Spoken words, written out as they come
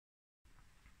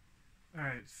All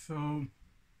right, so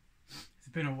it's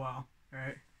been a while. All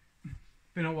right,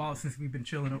 been a while since we've been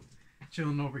chilling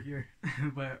over here.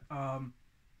 but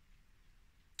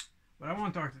what I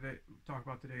want to talk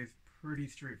about today is pretty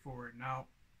straightforward. Now,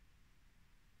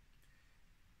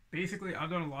 basically, I've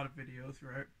done a lot of videos,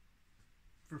 right,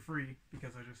 for free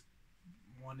because I just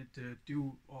wanted to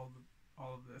do all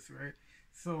of this, right.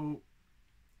 So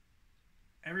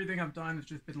everything I've done has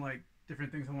just been like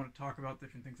different things I want to talk about,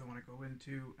 different things I want to go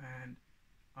into, and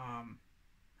um,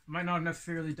 I might not have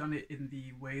necessarily done it in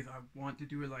the ways I want to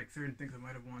do it. Like certain things I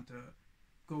might have wanted to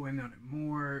go in on it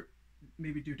more,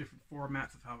 maybe do different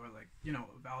formats of how I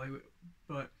evaluate.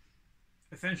 But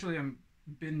essentially, I'm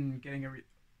been getting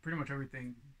pretty much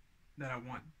everything that I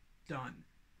want done.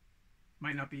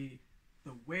 Might not be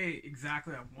the way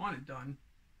exactly I want it done,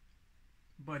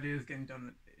 but it is getting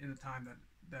done in the time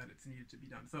that it's needed to be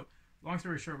done. So, long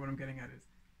story short, what I'm getting at is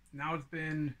now it's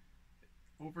been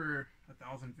over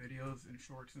 1,000 videos and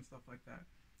shorts and stuff like that.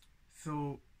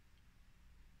 So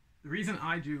the reason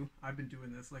I've been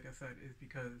doing this, like I said, is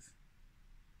because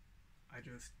I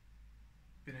just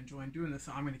been enjoying doing this.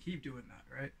 So I'm going to keep doing that,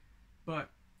 right? But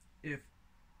if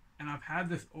and I've had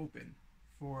this open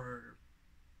for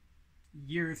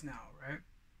years now, right?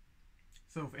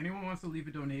 So if anyone wants to leave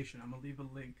a donation, I'm gonna leave a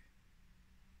link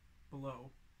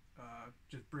below.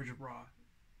 Just Bridge of Raw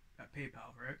at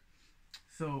PayPal, right?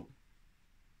 So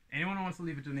anyone who wants to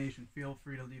leave a donation, feel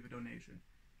free to leave a donation.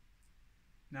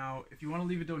 Now, if you want to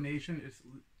leave a donation, it's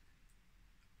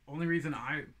only reason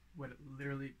I would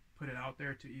literally put it out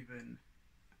there to even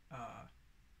uh,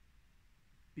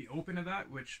 be open to that,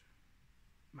 which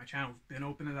my channel's been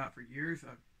open to that for years.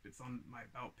 It's on my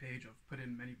about page. I've put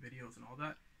in many videos and all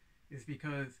that. Is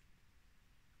because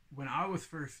when I was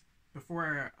first,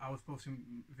 before I was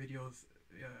posting videos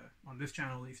on this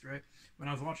channel at least, right? When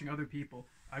I was watching other people,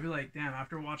 I'd be like, damn,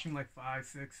 after watching like 5,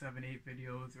 6, 7, 8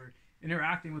 videos or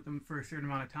interacting with them for a certain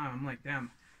amount of time, I'm like,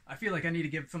 damn, I feel like I need to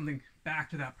give something back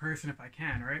to that person if I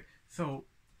can, right? So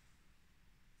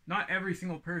not every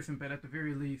single person, but at the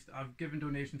very least, I've given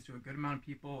donations to a good amount of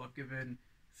people. I've given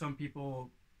some people,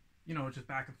 just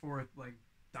back and forth, like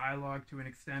dialogue to an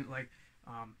extent. But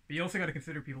you also got to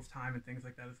consider people's time and things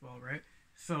like that as well, right?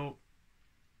 So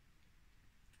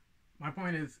my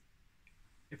point is,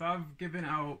 if I've given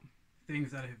out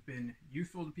things that have been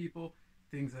useful to people,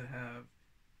 things that have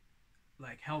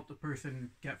like helped a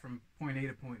person get from point A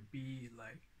to point B,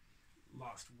 like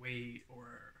lost weight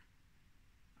or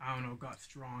I don't know, got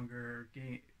stronger,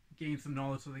 gain some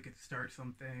knowledge so they could start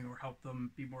something, or help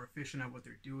them be more efficient at what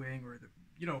they're doing, or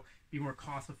be more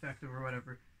cost effective or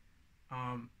whatever.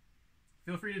 Um,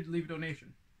 Feel free to leave a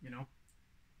donation. You know.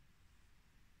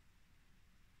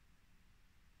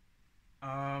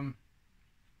 Um,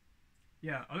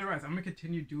 yeah. Otherwise, I'm gonna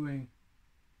continue doing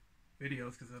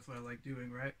videos because that's what I like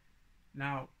doing. Right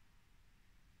now,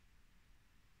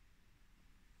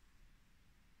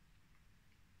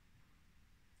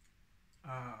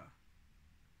 uh,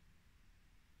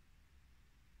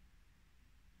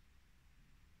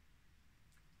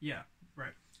 yeah,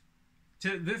 right.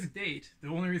 To this date, the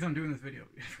only reason I'm doing this video,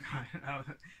 I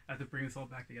have to bring this all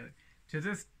back together. To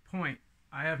this point,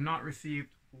 I have not received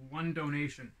one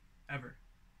donation ever,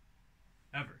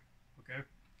 ever. Okay,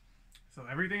 so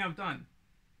everything I've done,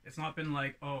 it's not been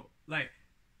like, oh, like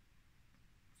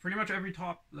pretty much every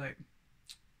top, like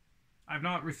I've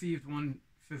not received one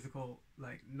physical,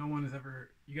 like no one has ever.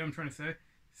 You get what I'm trying to say?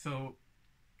 So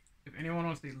if anyone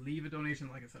wants to leave a donation,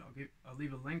 like I said, I'll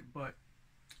leave a link, but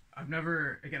I've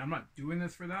never, again, I'm not doing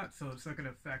this for that, so it's not going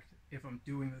to affect if I'm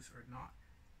doing this or not.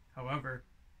 However,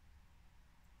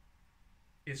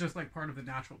 it's just like part of the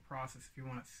natural process, if you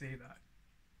want to say that.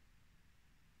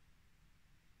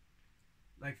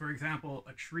 Like, for example,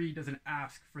 a tree doesn't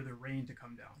ask for the rain to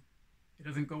come down. It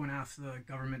doesn't go and ask the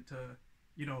government to,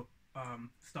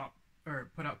 stop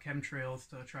or put out chemtrails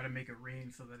to try to make it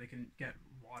rain so that it can get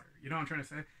water. You know what I'm trying to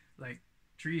say? Like,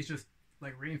 trees just,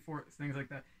 like rainforest, things like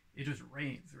that, it just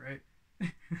rains, right?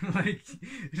 Like,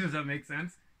 does that make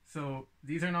sense? So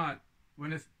these are not,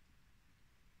 when it's,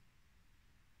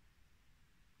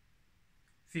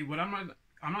 see, what I'm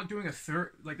not doing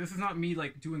like, this is not me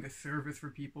like doing a service for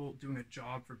people, doing a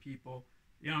job for people.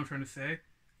 You know what I'm trying to say?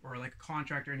 Or like a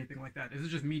contract or anything like that. This is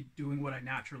just me doing what I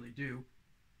naturally do.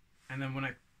 And then when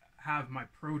I have my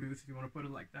produce, if you want to put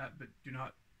it like that, but do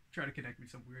not try to connect me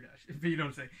some weird ass shit. But you know what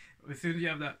I'm saying? As soon as you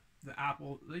have the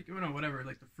apple, like, whatever,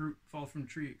 like the fruit falls from the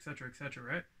tree, etc.,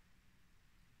 right?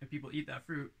 And people eat that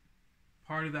fruit.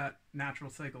 Part of that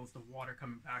natural cycle is the water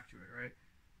coming back to it, right?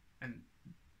 And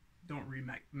don't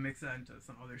remix that into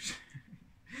some other shit.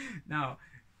 Now,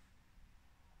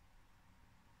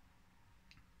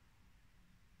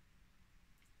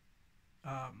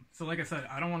 So like I said,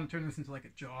 I don't want to turn this into like a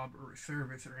job or a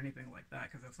service or anything like that,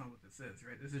 because that's not what this is,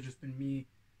 right? This has just been me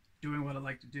doing what I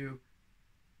like to do,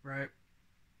 right?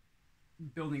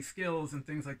 Building skills and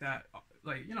things like that,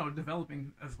 like, you know,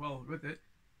 developing as well with it.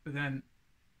 But then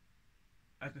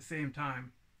at the same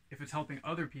time, if it's helping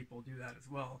other people do that as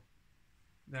well,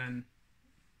 then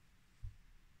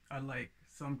I'd like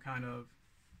some kind of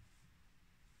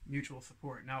mutual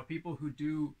support. Now, people who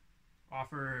do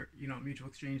offer, you know, mutual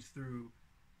exchange through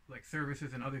like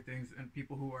services and other things, and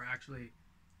people who are actually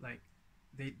like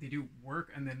they do work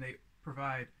and then they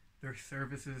provide their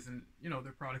services and, you know,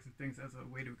 their products and things as a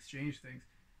way to exchange things.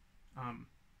 um,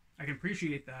 I can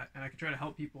appreciate that, and I can try to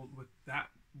help people with that,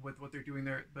 with what they're doing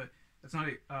there. But that's not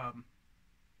a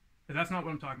but that's not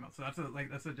what I'm talking about. So that's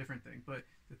a different thing. But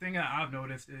the thing that I've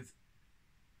noticed is,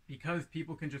 because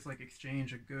people can just like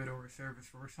exchange a good or a service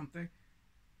for something,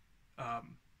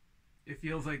 um, it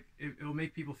feels like it'll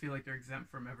make people feel like they're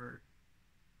exempt from ever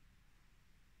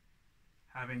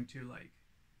having to like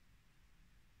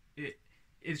it.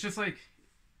 It's just like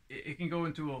it can go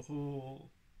into a whole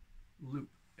loop.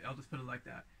 I'll just put it like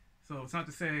that. So it's not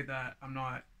to say that I'm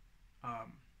not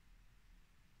um,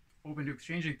 open to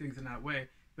exchanging things in that way.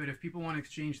 But if people want to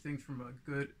exchange things from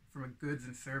a goods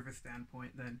and service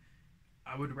standpoint, then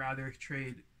I would rather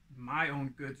trade my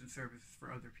own goods and services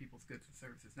for other people's goods and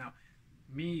services. Now,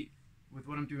 me, with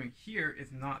what I'm doing here,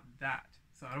 is not that.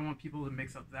 So I don't want people to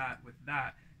mix up that with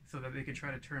that, so that they can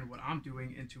try to turn what I'm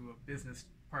doing into a business,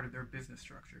 part of their business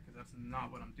structure, because that's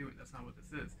not what I'm doing. That's not what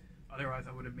this is. Otherwise,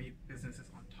 I would have made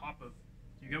businesses on top of.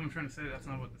 You get what I'm trying to say? That's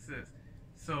not what this is.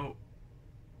 So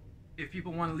if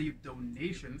people want to leave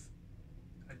donations,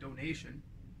 a donation,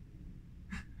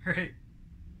 right?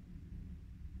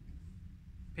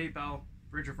 PayPal,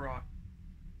 Bridge of Raw.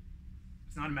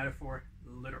 It's not a metaphor,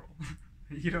 literal.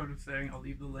 You know what I'm saying? I'll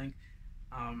leave the link.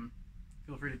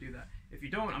 Feel free to do that. If you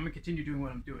don't, I'm gonna continue doing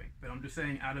what I'm doing. But I'm just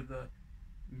saying, out of the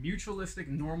mutualistic,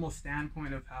 normal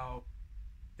standpoint of how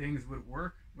things would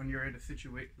work when you're in a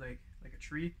situation like a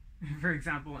tree, for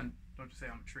example. And don't just say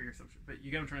I'm a tree or something, but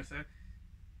you get what I'm trying to say.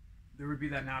 There would be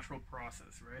that natural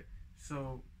process, right?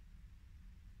 So,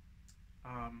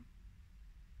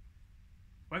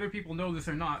 whether people know this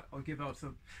or not, I'll give out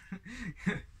some.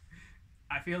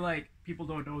 I feel like people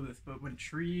don't know this, but when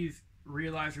trees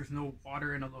realize there's no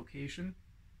water in a location,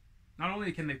 not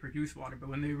only can they produce water, but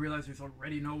when they realize there's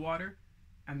already no water,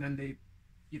 and then they,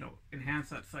 you know, enhance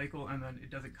that cycle, and then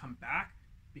it doesn't come back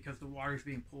because the water is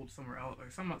being pulled somewhere else, or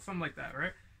something like that,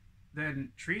 right?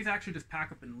 Then trees actually just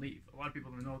pack up and leave. A lot of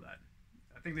people don't know that.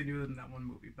 I think they knew that in that one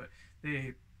movie, but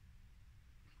a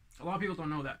lot of people don't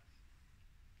know that.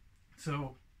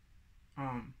 So,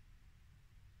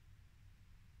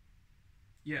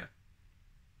 yeah.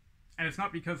 And it's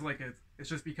not because like it's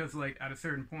just because like at a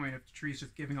certain point, if the tree's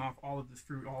just giving off all of this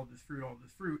fruit, all of this fruit, all of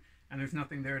this fruit, and there's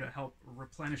nothing there to help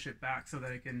replenish it back so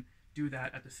that it can do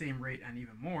that at the same rate and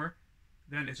even more,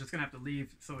 then it's just gonna have to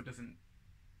leave, so it doesn't.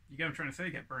 You get what I'm trying to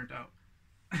say? Get burnt out,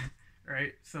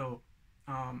 right? So,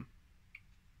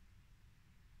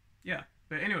 yeah.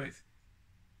 But anyways,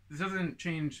 this doesn't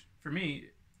change for me.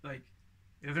 Like,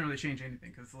 it doesn't really change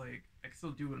anything, because like I can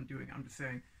still do what I'm doing. I'm just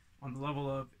saying, on the level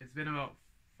of, it's been about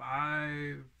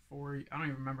 4. I don't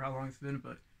even remember how long it's been,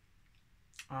 but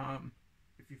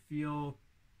if you feel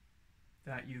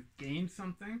that you've gained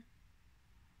something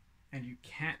and you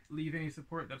can't leave any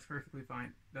support, that's perfectly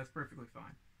fine. That's perfectly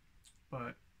fine.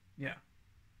 But yeah,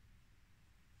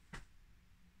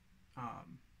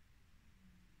 um,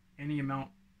 any amount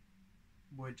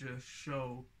would just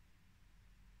show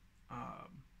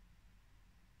um,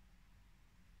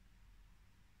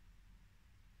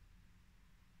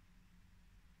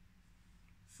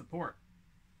 support.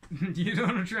 You know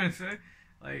what I'm trying to say?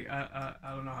 Like, I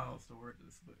don't know how else to word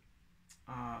this,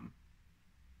 um,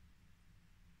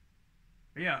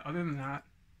 but yeah. Other than that,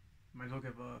 might as well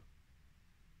give a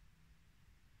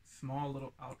small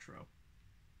little outro.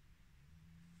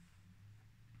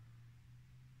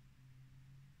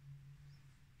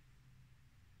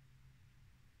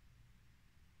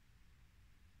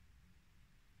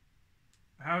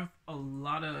 I have a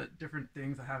lot of different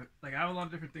things. I have a lot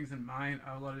of different things in mind.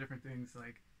 I have a lot of different things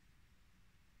like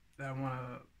that I want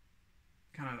to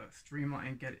kind of streamline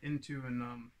and get into,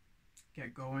 and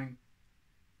get going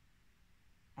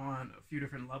on a few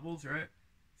different levels, right?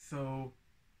 So,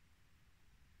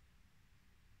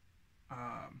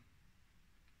 um,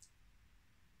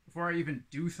 before I even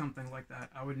do something like that,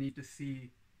 I would need to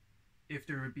see if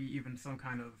there would be even some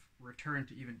kind of return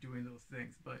to even doing those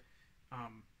things.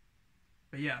 Um,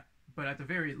 but yeah, but at the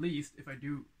very least, if I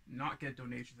do not get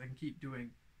donations, I can keep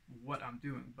doing what I'm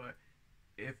doing. But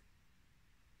if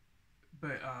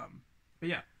but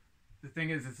yeah, the thing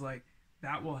is like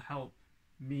that will help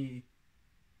me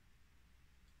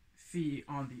see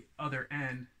on the other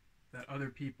end that other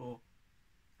people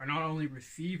are not only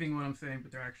receiving what I'm saying,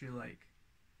 but they're actually like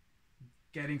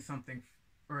getting something,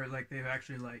 or like they've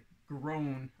actually like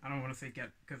grown. I don't want to say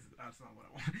get, because that's not what I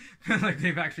want. Like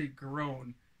they've actually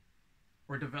grown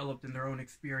or developed in their own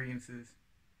experiences,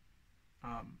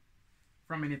 um,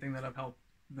 from anything that I've helped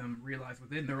them realize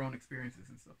within their own experiences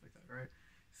and stuff like that, right?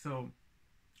 So,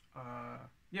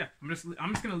 yeah, I'm just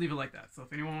gonna leave it like that. So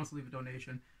if anyone wants to leave a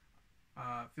donation,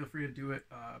 feel free to do it.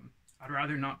 I'd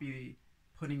rather not be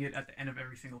putting it at the end of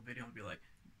every single video and be like,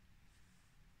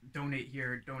 donate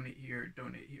here, donate here,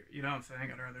 donate here. You know what I'm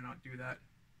saying? I'd rather not do that,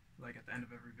 like at the end of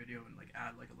every video, and like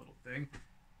add like a little thing,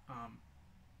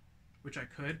 which I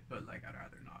could, but like I'd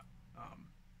rather not.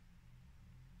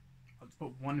 I'll just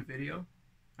put one video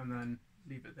and then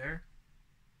leave it there,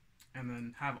 and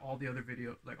then have all the other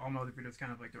video, like all my other videos,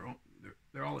 kind of like their own.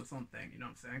 They're all its own thing. You know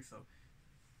what I'm saying? So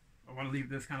I want to leave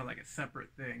this kind of like a separate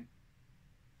thing,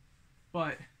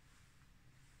 but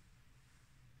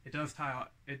it does tie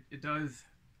out. It does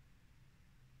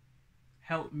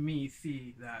help me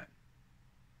see that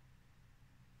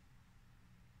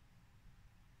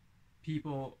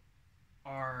people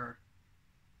are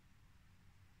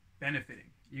benefiting.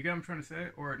 You get what I'm trying to say?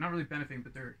 Or not really benefiting,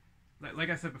 but they're, like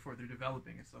I said before, they're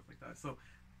developing and stuff like that. So,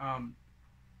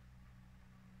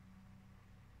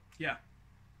 yeah,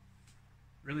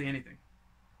 really anything.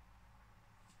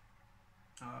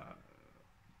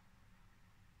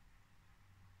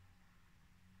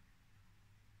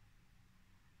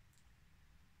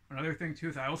 Another thing too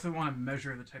is I also want to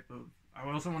measure the type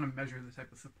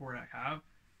of support I have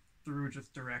through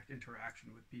just direct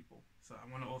interaction with people. So I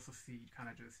want to also see kind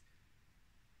of just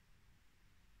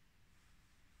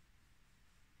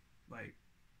like,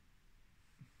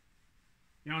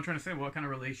 you know what I'm trying to say, what kind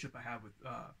of relationship I have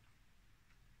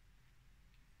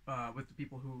with the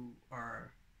people who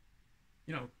are,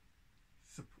 you know,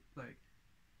 like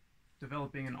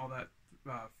developing and all that,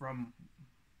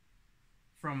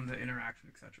 from the interaction,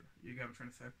 etc. You get what I'm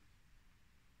trying to say?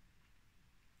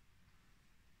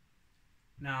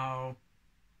 Now,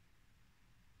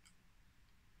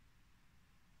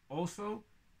 also,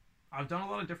 I've done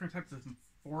a lot of different types of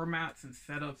formats and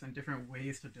setups and different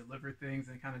ways to deliver things,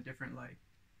 and kind of different, like,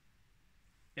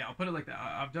 yeah, I'll put it like that.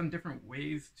 I've done different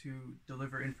ways to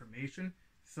deliver information.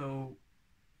 So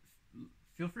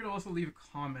feel free to also leave a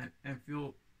comment, and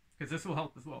because this will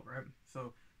help as well, right?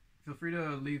 So feel free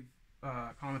to leave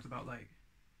comments about like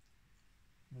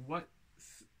what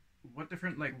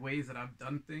different like ways that I've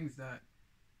done things that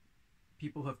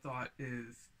people have thought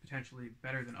is potentially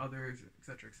better than others,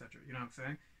 etc., etc. You know what I'm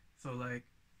saying? So like,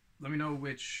 let me know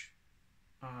which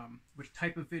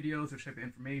type of videos, which type of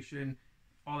information,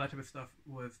 all that type of stuff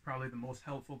was probably the most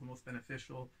helpful, the most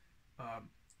beneficial,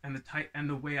 and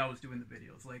the way I was doing the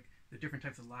videos, like the different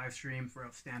types of live streams where I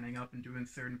was standing up and doing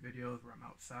certain videos, where I'm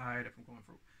outside, if I'm going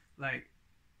for like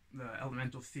the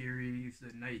elemental series,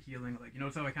 the night healing, like, you know,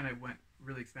 so I kind of went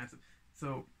really expansive.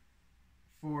 So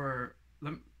feel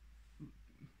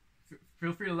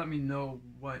free to let me know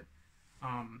what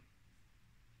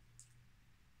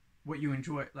you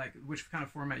enjoy, like which kind of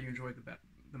format you enjoy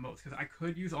the most, because I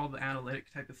could use all the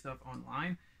analytic type of stuff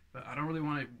online, but I don't really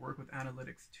want to work with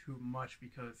analytics too much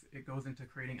because it goes into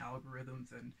creating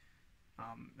algorithms and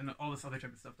all this other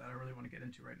type of stuff that I don't really want to get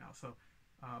into right now. So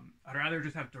I'd rather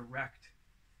just have direct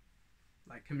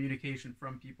like communication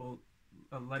from people,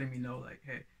 letting me know like,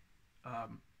 hey,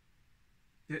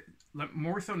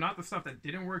 more so not the stuff that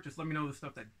didn't work, just let me know the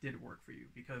stuff that did work for you,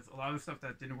 because a lot of the stuff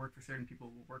that didn't work for certain people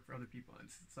will work for other people and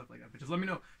stuff like that. But just let me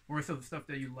know more so the stuff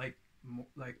that you like,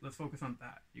 like let's focus on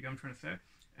that. You get what I'm trying to say?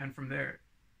 And from there,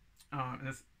 but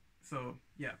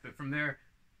from there,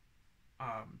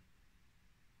 I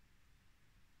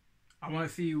want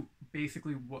to see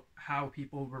basically how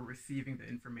people were receiving the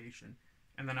information,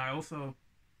 and then I also,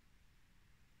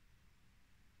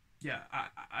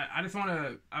 I just want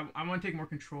to I want to take more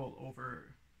control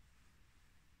over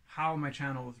how my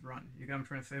channel is run. You get what I'm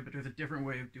trying to say? But there's a different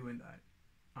way of doing that.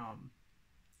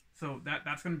 So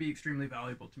that's going to be extremely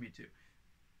valuable to me too.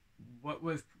 What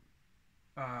was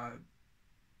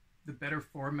the better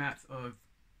formats of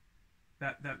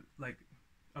that like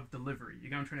of delivery? You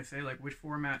get what I'm trying to say? Like, which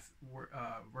formats were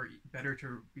better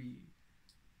to be?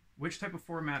 Which type of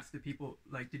formats did people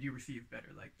like? Did you receive better?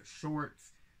 Like the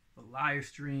shorts, the live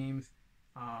streams,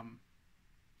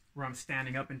 where I'm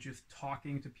standing up and just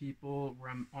talking to people, where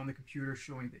I'm on the computer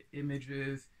showing the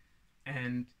images,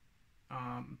 and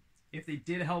if they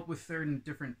did help with certain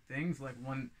different things, like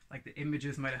the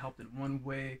images might have helped in one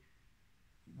way,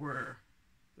 were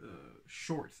the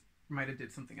shorts might have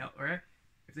did something else, right?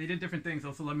 If they did different things,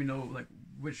 also let me know like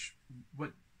which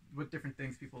what different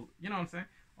things people, you know what I'm saying,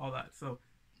 all that. So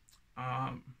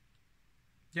um,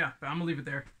 yeah, but I'm gonna leave it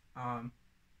there.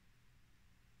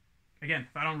 Again,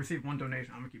 if I don't receive one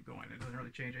donation, I'm gonna keep going. It doesn't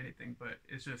really change anything, but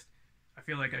it's just I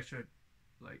feel like I should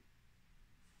like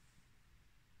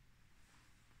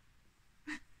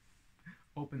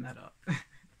open that up.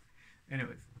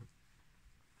 Anyways,